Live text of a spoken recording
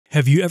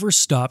Have you ever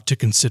stopped to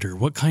consider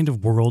what kind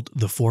of world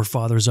the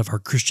forefathers of our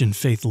Christian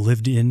faith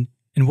lived in,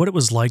 and what it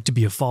was like to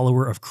be a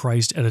follower of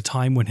Christ at a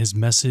time when his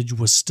message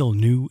was still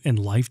new and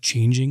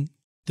life-changing?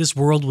 This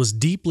world was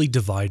deeply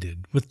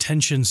divided, with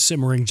tension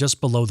simmering just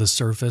below the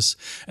surface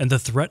and the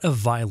threat of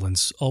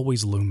violence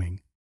always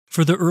looming.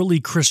 For the early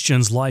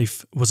Christians,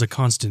 life was a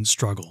constant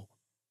struggle.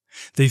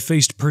 They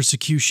faced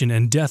persecution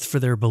and death for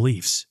their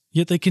beliefs,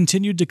 yet they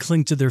continued to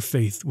cling to their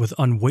faith with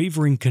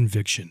unwavering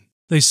conviction.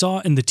 They saw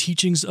in the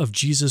teachings of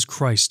Jesus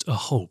Christ a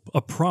hope, a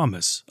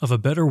promise of a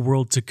better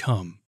world to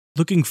come,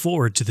 looking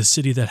forward to the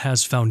city that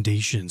has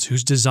foundations,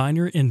 whose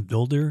designer and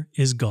builder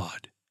is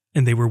God,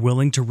 and they were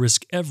willing to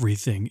risk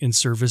everything in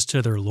service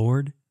to their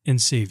Lord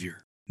and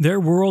Savior. Their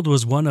world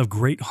was one of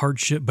great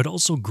hardship, but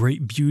also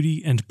great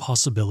beauty and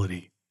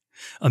possibility.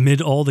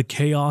 Amid all the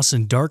chaos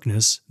and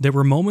darkness, there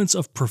were moments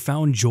of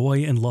profound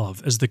joy and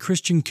love as the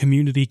Christian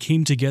community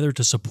came together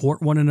to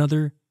support one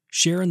another,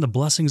 share in the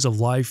blessings of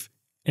life,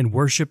 and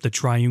worship the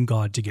triune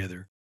God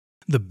together.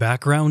 The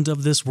background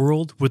of this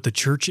world, with the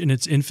church in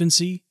its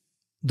infancy,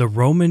 the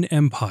Roman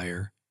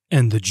Empire,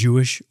 and the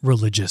Jewish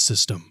religious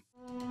system.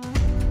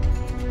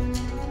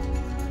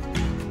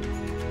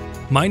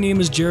 My name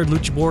is Jared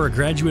Luchabor, a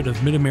graduate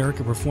of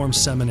Mid-America Reformed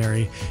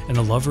Seminary and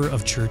a lover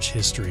of church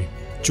history.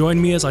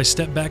 Join me as I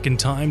step back in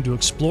time to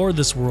explore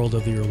this world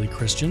of the early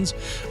Christians,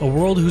 a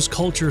world whose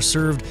culture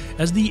served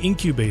as the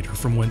incubator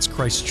from whence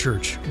Christ's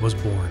church was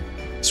born.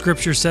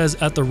 Scripture says,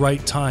 at the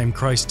right time,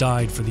 Christ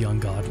died for the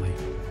ungodly.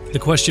 The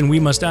question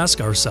we must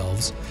ask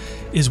ourselves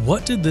is,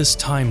 what did this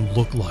time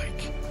look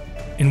like?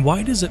 And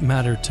why does it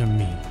matter to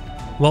me?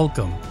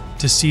 Welcome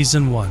to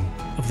Season 1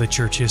 of the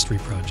Church History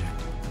Project.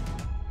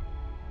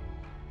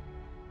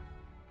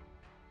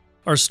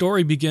 Our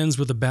story begins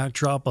with a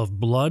backdrop of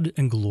blood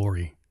and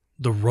glory,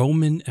 the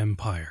Roman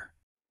Empire.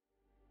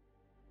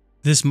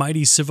 This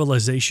mighty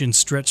civilization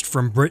stretched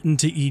from Britain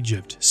to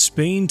Egypt,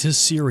 Spain to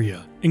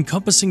Syria,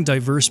 encompassing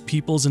diverse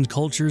peoples and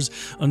cultures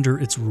under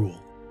its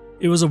rule.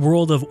 It was a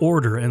world of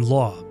order and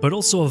law, but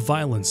also of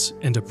violence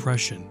and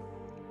oppression.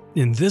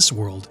 In this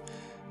world,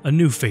 a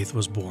new faith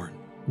was born,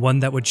 one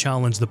that would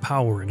challenge the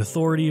power and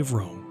authority of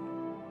Rome,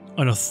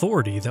 an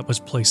authority that was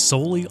placed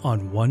solely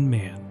on one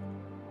man,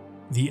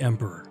 the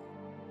emperor.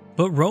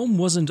 But Rome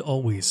wasn't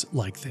always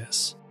like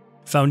this.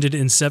 Founded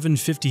in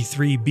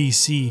 753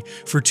 BC,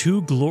 for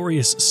 2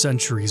 glorious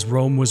centuries,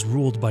 Rome was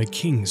ruled by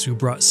kings who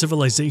brought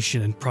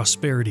civilization and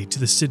prosperity to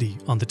the city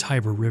on the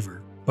Tiber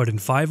River. But in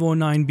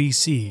 509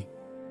 BC,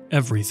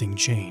 everything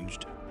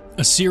changed.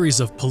 A series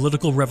of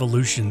political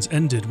revolutions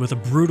ended with a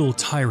brutal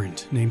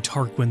tyrant named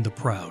Tarquin the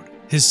Proud.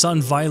 His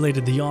son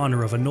violated the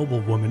honor of a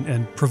noblewoman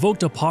and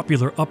provoked a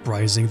popular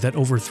uprising that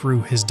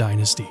overthrew his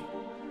dynasty.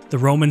 The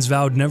Romans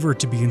vowed never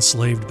to be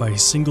enslaved by a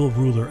single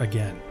ruler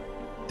again.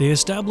 They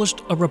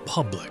established a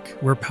republic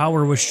where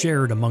power was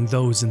shared among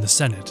those in the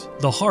Senate,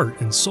 the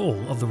heart and soul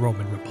of the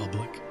Roman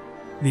Republic,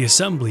 the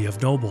assembly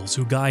of nobles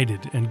who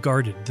guided and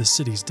guarded the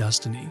city's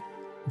destiny.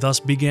 Thus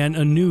began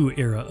a new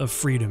era of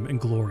freedom and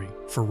glory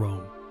for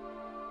Rome.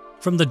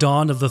 From the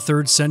dawn of the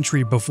 3rd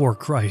century before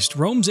Christ,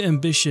 Rome's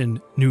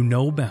ambition knew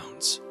no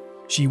bounds.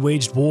 She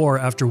waged war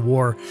after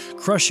war,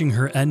 crushing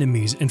her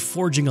enemies and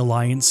forging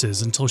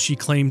alliances until she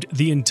claimed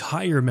the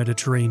entire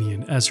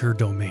Mediterranean as her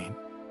domain.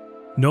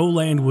 No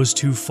land was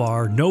too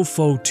far, no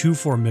foe too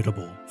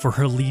formidable for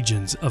her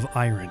legions of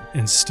iron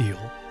and steel.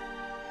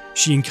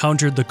 She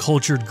encountered the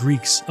cultured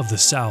Greeks of the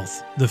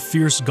south, the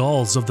fierce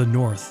Gauls of the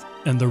north,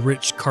 and the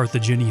rich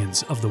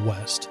Carthaginians of the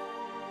west.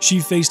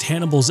 She faced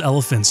Hannibal's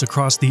elephants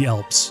across the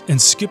Alps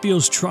and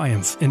Scipio's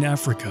triumph in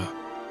Africa.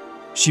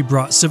 She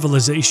brought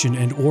civilization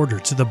and order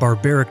to the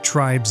barbaric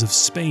tribes of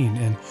Spain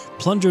and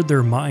plundered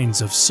their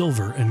mines of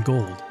silver and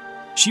gold.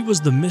 She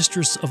was the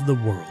mistress of the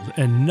world,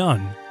 and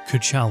none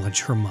could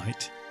challenge her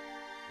might.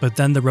 But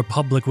then the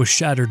Republic was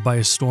shattered by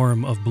a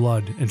storm of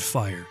blood and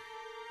fire.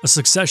 A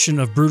succession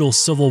of brutal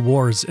civil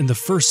wars in the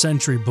 1st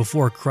century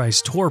before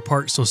Christ tore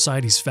apart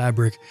society's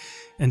fabric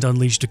and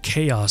unleashed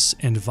chaos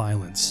and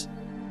violence.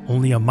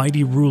 Only a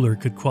mighty ruler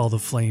could quell the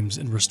flames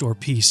and restore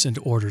peace and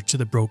order to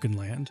the broken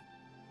land.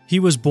 He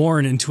was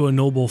born into a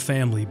noble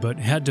family, but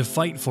had to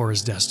fight for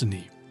his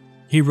destiny.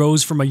 He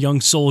rose from a young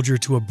soldier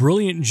to a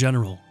brilliant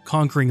general,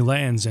 conquering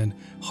lands and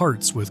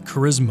hearts with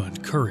charisma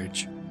and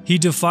courage. He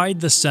defied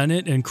the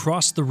Senate and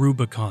crossed the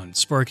Rubicon,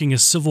 sparking a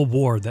civil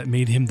war that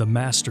made him the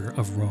master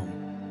of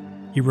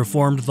Rome. He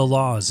reformed the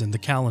laws and the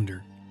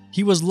calendar.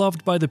 He was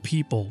loved by the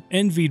people,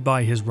 envied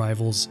by his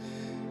rivals,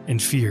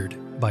 and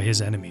feared by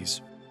his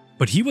enemies.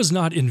 But he was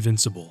not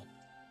invincible.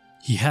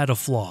 He had a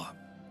flaw,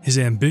 his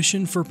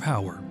ambition for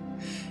power,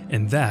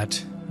 and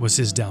that was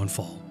his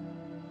downfall.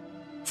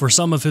 For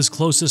some of his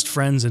closest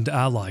friends and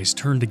allies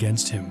turned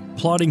against him,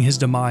 plotting his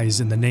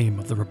demise in the name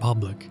of the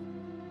Republic.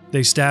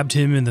 They stabbed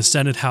him in the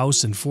Senate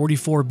House in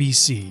 44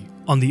 BC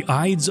on the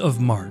Ides of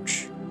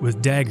March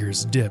with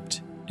daggers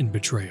dipped in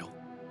betrayal.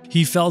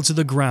 He fell to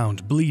the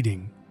ground,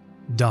 bleeding,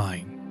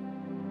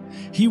 dying.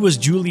 He was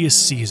Julius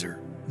Caesar,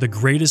 the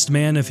greatest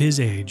man of his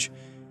age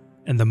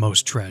and the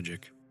most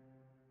tragic.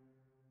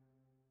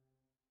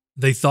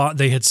 They thought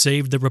they had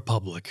saved the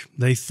Republic.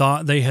 They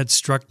thought they had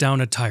struck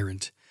down a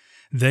tyrant.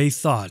 They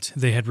thought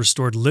they had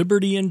restored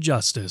liberty and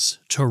justice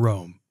to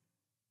Rome.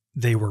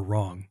 They were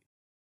wrong.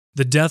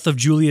 The death of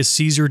Julius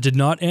Caesar did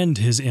not end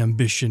his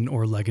ambition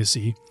or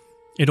legacy.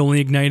 It only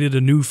ignited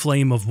a new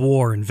flame of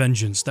war and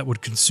vengeance that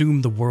would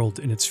consume the world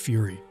in its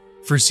fury.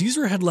 For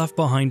Caesar had left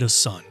behind a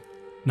son,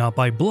 not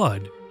by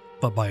blood,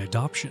 but by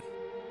adoption.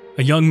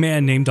 A young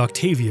man named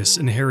Octavius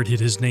inherited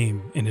his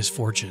name and his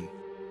fortune.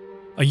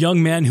 A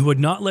young man who would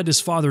not let his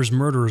father's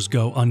murderers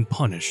go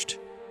unpunished.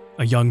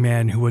 A young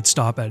man who would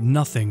stop at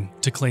nothing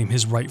to claim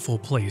his rightful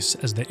place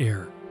as the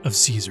heir of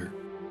Caesar.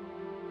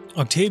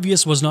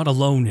 Octavius was not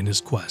alone in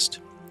his quest.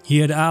 He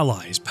had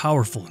allies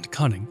powerful and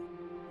cunning.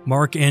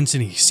 Mark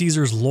Antony,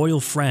 Caesar's loyal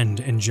friend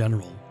and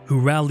general, who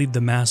rallied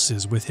the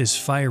masses with his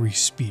fiery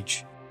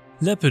speech.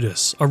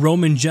 Lepidus, a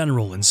Roman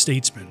general and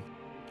statesman.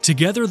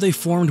 Together they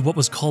formed what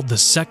was called the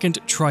Second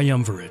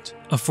Triumvirate,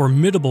 a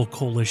formidable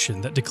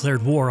coalition that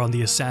declared war on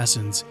the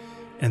assassins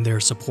and their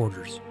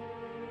supporters.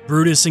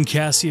 Brutus and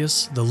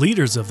Cassius, the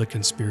leaders of the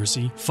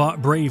conspiracy,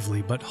 fought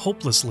bravely but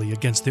hopelessly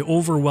against the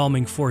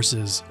overwhelming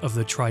forces of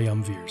the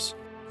Triumvirs.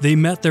 They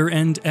met their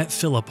end at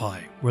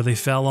Philippi, where they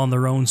fell on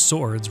their own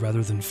swords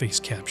rather than face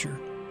capture.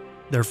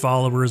 Their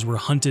followers were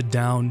hunted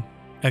down,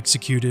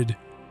 executed,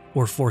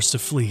 or forced to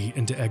flee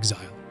into exile.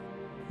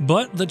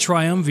 But the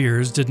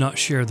Triumvirs did not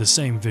share the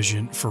same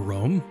vision for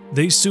Rome.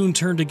 They soon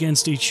turned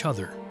against each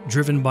other,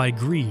 driven by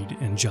greed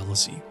and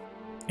jealousy.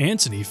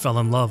 Antony fell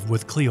in love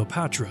with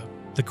Cleopatra,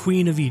 the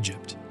Queen of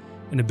Egypt,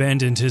 and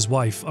abandoned his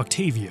wife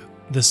Octavia,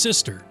 the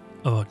sister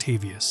of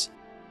Octavius.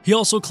 He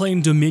also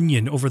claimed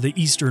dominion over the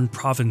eastern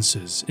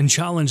provinces and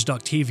challenged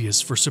Octavius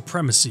for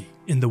supremacy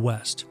in the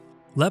west.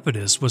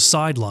 Lepidus was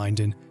sidelined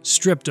and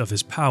stripped of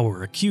his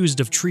power, accused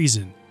of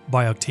treason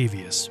by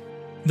Octavius.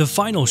 The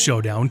final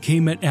showdown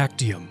came at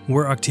Actium,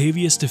 where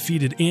Octavius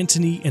defeated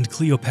Antony and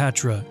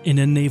Cleopatra in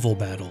a naval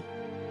battle.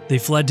 They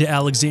fled to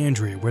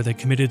Alexandria, where they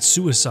committed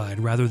suicide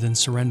rather than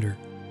surrender.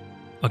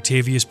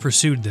 Octavius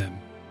pursued them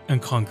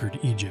and conquered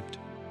Egypt.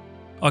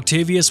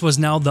 Octavius was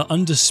now the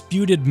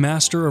undisputed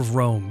master of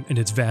Rome and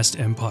its vast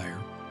empire.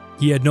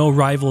 He had no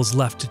rivals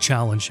left to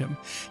challenge him.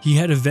 He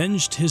had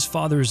avenged his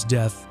father's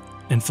death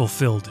and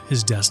fulfilled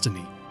his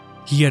destiny.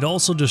 He had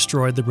also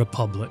destroyed the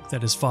republic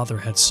that his father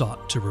had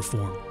sought to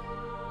reform.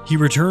 He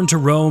returned to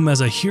Rome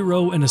as a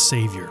hero and a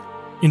savior.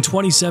 In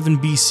 27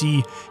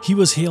 BC, he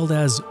was hailed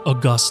as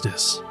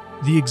Augustus,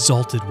 the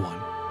Exalted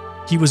One.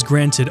 He was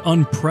granted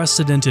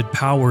unprecedented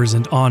powers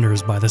and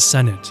honors by the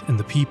Senate and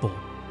the people.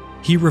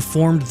 He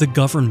reformed the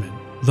government,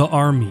 the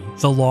army,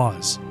 the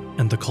laws,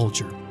 and the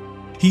culture.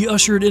 He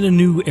ushered in a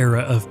new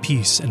era of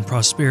peace and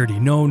prosperity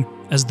known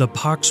as the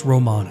Pax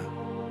Romana.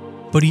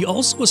 But he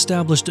also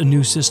established a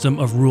new system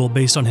of rule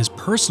based on his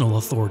personal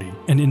authority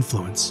and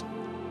influence.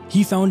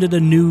 He founded a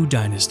new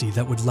dynasty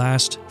that would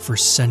last for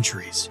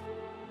centuries.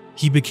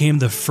 He became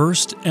the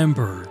first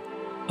emperor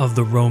of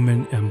the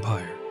Roman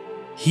Empire.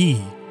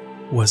 He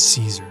was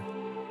Caesar.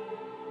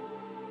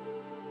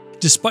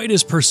 Despite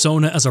his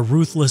persona as a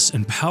ruthless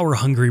and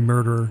power-hungry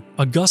murderer,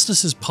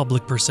 Augustus's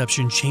public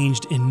perception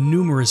changed in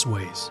numerous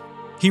ways.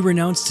 He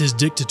renounced his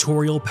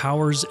dictatorial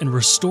powers and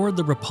restored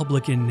the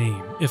republic in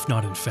name, if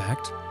not in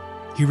fact.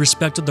 He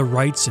respected the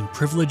rights and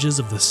privileges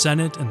of the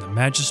Senate and the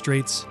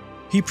magistrates.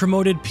 He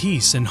promoted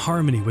peace and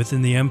harmony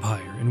within the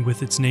empire and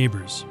with its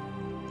neighbors.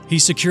 He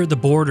secured the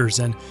borders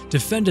and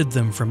defended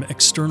them from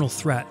external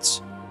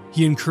threats.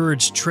 He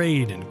encouraged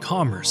trade and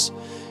commerce,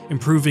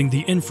 improving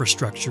the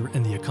infrastructure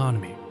and the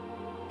economy.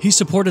 He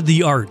supported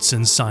the arts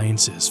and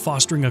sciences,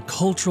 fostering a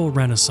cultural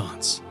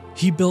renaissance.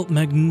 He built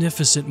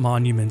magnificent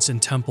monuments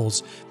and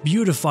temples,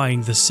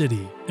 beautifying the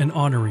city and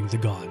honoring the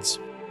gods.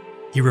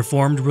 He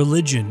reformed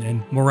religion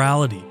and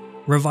morality,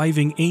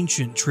 reviving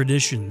ancient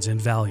traditions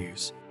and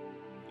values.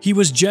 He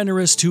was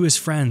generous to his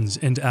friends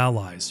and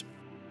allies.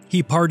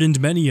 He pardoned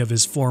many of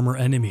his former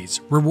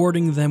enemies,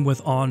 rewarding them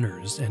with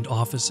honors and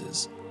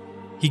offices.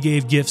 He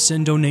gave gifts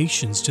and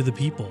donations to the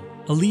people,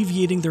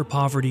 alleviating their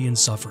poverty and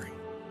suffering.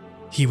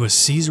 He was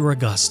Caesar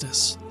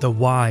Augustus, the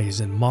wise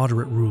and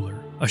moderate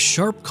ruler, a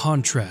sharp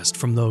contrast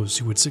from those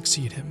who would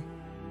succeed him.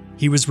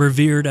 He was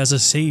revered as a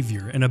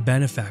savior and a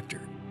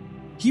benefactor.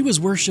 He was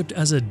worshipped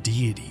as a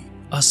deity,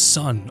 a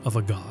son of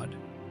a god.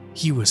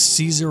 He was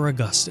Caesar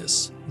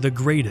Augustus, the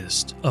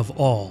greatest of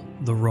all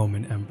the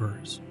Roman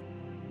emperors.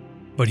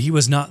 But he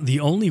was not the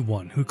only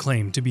one who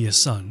claimed to be a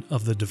son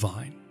of the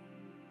divine.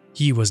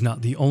 He was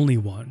not the only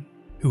one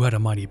who had a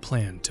mighty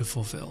plan to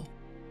fulfill.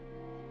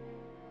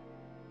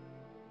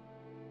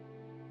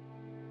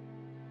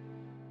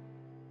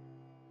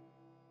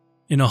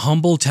 In a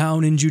humble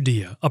town in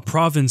Judea, a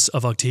province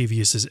of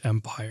Octavius's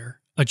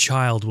empire, a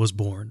child was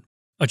born.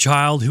 A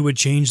child who would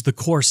change the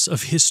course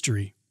of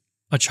history.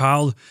 A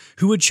child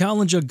who would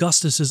challenge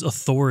Augustus's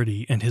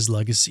authority and his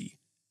legacy.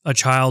 A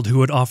child who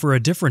would offer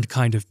a different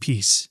kind of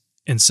peace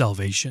and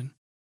salvation.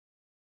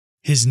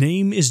 His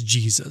name is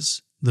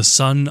Jesus, the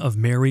son of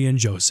Mary and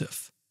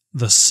Joseph,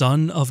 the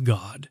Son of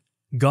God,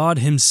 God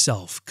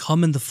himself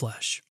come in the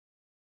flesh.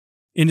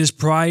 In his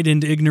pride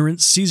and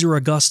ignorance, Caesar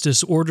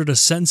Augustus ordered a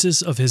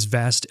census of his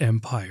vast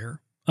empire,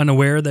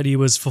 unaware that he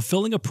was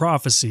fulfilling a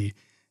prophecy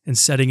and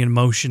setting in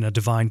motion a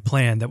divine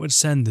plan that would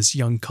send this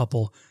young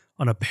couple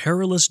on a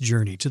perilous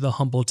journey to the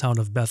humble town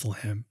of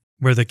Bethlehem,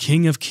 where the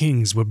King of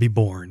Kings would be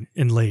born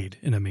and laid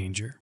in a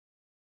manger.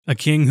 A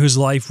king whose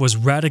life was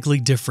radically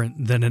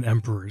different than an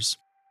emperor's.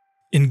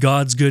 In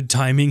God's good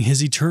timing,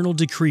 his eternal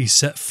decree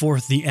set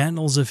forth the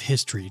annals of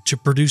history to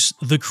produce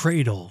the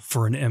cradle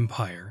for an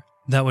empire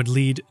that would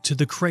lead to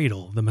the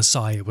cradle the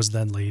Messiah was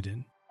then laid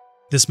in.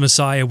 This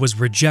Messiah was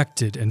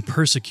rejected and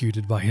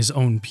persecuted by his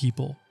own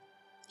people.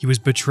 He was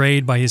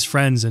betrayed by his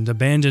friends and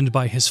abandoned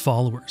by his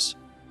followers.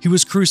 He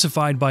was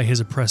crucified by his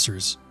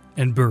oppressors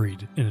and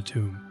buried in a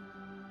tomb.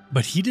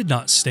 But he did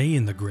not stay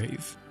in the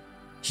grave.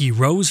 He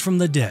rose from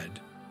the dead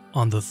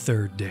on the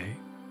third day.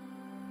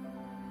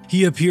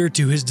 He appeared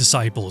to his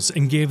disciples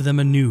and gave them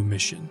a new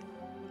mission.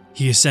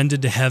 He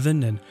ascended to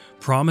heaven and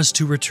promised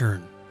to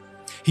return.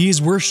 He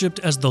is worshipped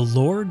as the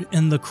Lord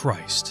and the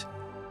Christ.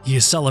 He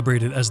is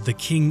celebrated as the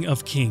King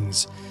of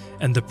Kings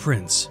and the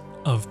Prince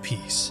of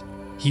Peace.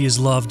 He is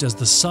loved as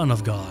the Son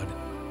of God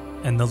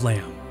and the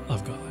Lamb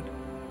of God.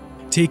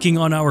 Taking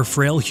on our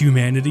frail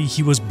humanity,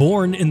 he was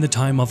born in the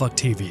time of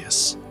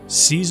Octavius,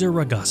 Caesar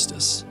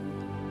Augustus.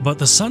 But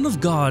the Son of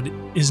God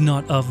is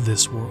not of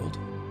this world.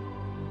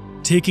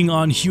 Taking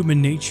on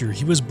human nature,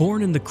 he was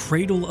born in the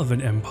cradle of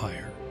an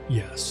empire,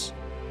 yes.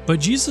 But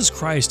Jesus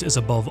Christ is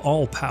above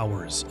all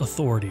powers,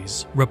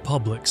 authorities,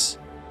 republics,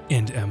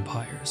 and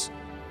empires.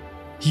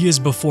 He is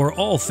before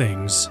all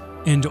things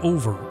and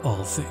over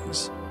all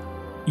things,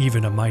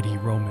 even a mighty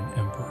Roman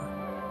emperor.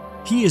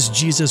 He is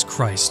Jesus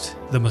Christ,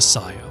 the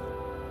Messiah,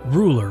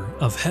 ruler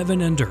of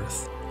heaven and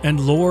earth, and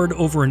Lord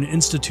over an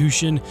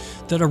institution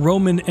that a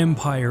Roman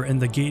Empire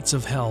and the gates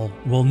of hell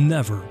will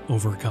never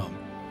overcome.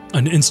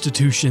 An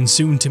institution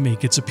soon to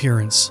make its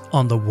appearance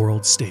on the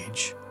world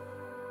stage,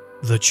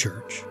 the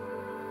Church.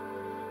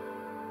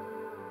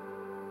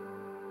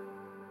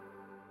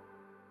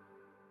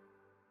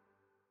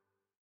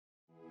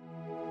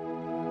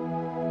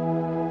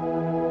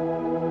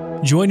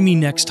 Join me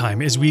next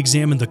time as we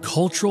examine the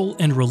cultural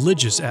and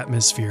religious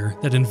atmosphere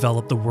that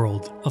enveloped the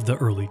world of the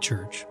early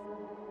church.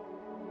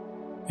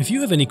 If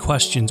you have any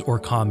questions or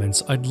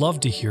comments, I'd love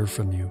to hear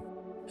from you.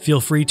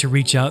 Feel free to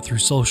reach out through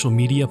social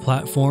media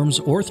platforms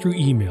or through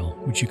email,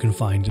 which you can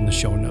find in the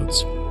show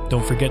notes.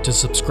 Don't forget to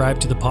subscribe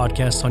to the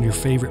podcast on your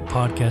favorite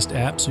podcast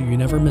app so you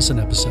never miss an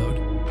episode.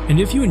 And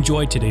if you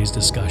enjoyed today's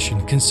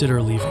discussion,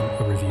 consider leaving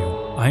a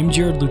review. I'm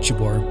Jared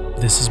Luchabor.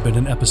 This has been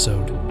an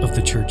episode of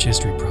the Church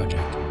History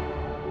Project.